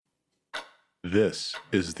This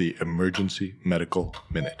is the Emergency Medical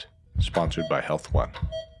Minute, sponsored by Health One.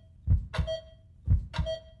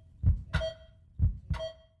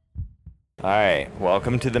 All right,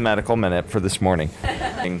 welcome to the Medical Minute for this morning.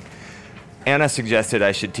 Anna suggested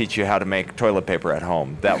I should teach you how to make toilet paper at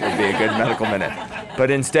home. That would be a good medical minute. But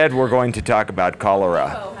instead, we're going to talk about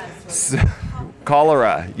cholera.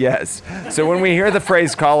 Cholera, yes. So when we hear the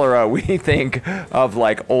phrase cholera, we think of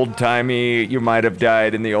like old-timey, you might have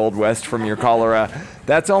died in the Old West from your cholera.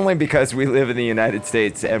 That's only because we live in the United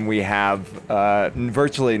States and we have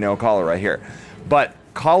virtually no cholera here. But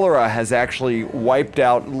cholera has actually wiped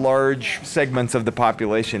out large segments of the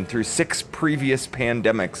population through 6 previous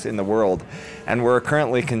pandemics in the world. And we're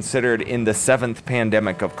currently considered in the 7th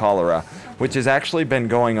pandemic of cholera, which has actually been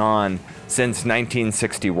going on since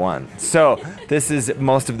 1961. So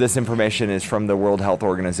most of this information is from the World Health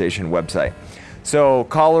Organization website. So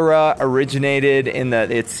cholera originated in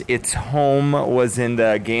its home was in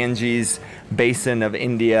the Ganges basin of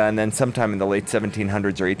India, and then sometime in the late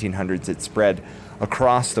 1700s or 1800s it spread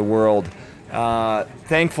across the world.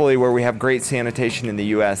 Thankfully, where we have great sanitation in the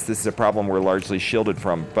U.S., this is a problem we're largely shielded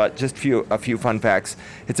from. But just a few fun facts.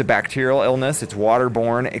 It's a bacterial illness. It's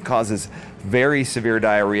waterborne. It causes very severe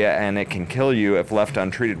diarrhea, and it can kill you if left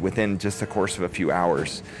untreated within just the course of a few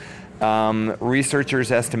hours.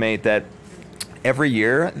 Researchers estimate that every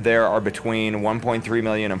year there are between 1.3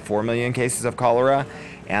 million and 4 million cases of cholera,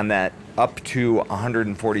 and that up to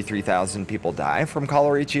 143,000 people die from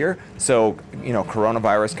cholera each year. So,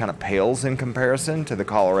 coronavirus kind of pales in comparison to the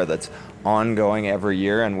cholera that's ongoing every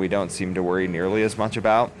year and we don't seem to worry nearly as much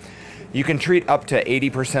about. You can treat up to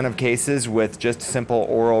 80% of cases with just simple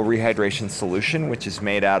oral rehydration solution, which is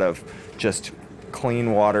made out of just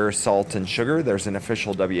clean water, salt, and sugar. There's an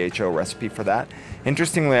official WHO recipe for that.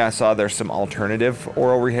 Interestingly, I saw there's some alternative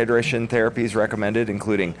oral rehydration therapies recommended,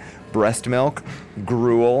 including breast milk,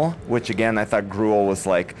 gruel, which again, I thought gruel was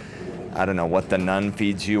like, I don't know, what the nun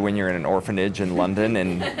feeds you when you're in an orphanage in London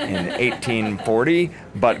in 1840,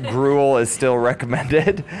 but gruel is still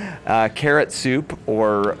recommended. Carrot soup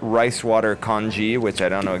or rice water congee, which I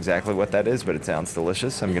don't know exactly what that is, but it sounds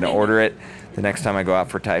delicious. I'm going to order it the next time I go out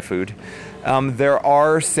for Thai food. There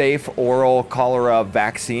are safe oral cholera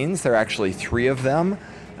vaccines. There are actually 3 of them,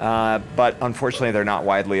 but unfortunately they're not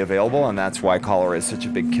widely available, and that's why cholera is such a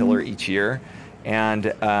big killer each year. And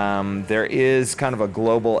there is kind of a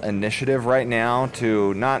global initiative right now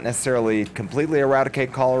to not necessarily completely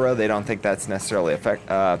eradicate cholera. They don't think that's necessarily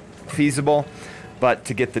feasible, but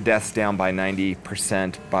to get the deaths down by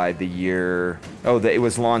 90% by the year. It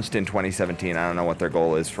was launched in 2017. I don't know what their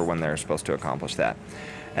goal is for when they're supposed to accomplish that.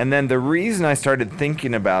 And then the reason I started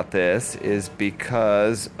thinking about this is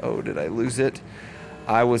because, did I lose it?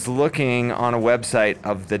 I was looking on a website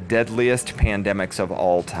of the deadliest pandemics of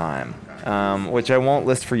all time, which I won't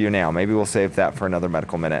list for you now. Maybe we'll save that for another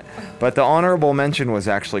medical minute. But the honorable mention was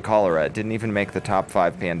actually cholera. It didn't even make the top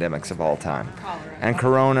 5 pandemics of all time. And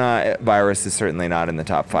coronavirus is certainly not in the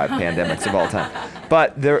top 5 pandemics of all time.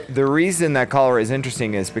 But the reason that cholera is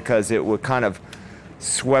interesting is because it would kind of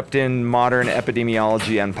swept in modern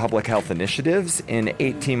epidemiology and public health initiatives. In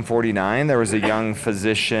 1849, there was a young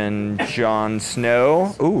physician, John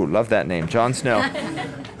Snow. Ooh, love that name, John Snow,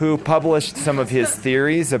 who published some of his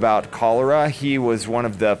theories about cholera. He was one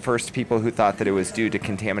of the first people who thought that it was due to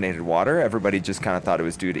contaminated water. Everybody just kind of thought it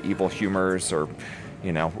was due to evil humors or,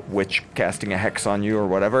 witch casting a hex on you or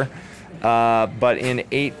whatever. But in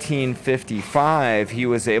 1855, he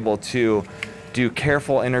was able to do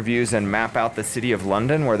careful interviews and map out the city of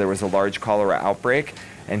London where there was a large cholera outbreak.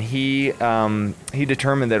 And he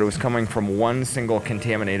determined that it was coming from one single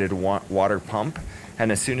contaminated water pump. And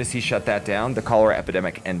as soon as he shut that down, the cholera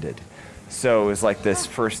epidemic ended. So it was like this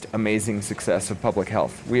first amazing success of public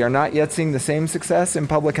health. We are not yet seeing the same success in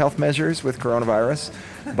public health measures with coronavirus,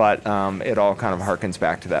 but it all kind of harkens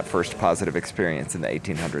back to that first positive experience in the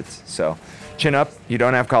 1800s. So chin up, you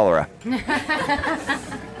don't have cholera.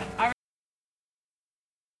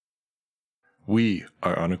 We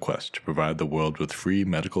are on a quest to provide the world with free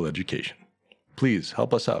medical education. Please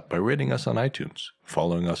help us out by rating us on iTunes,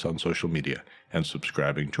 following us on social media, and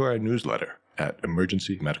subscribing to our newsletter at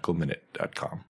emergencymedicalminute.com.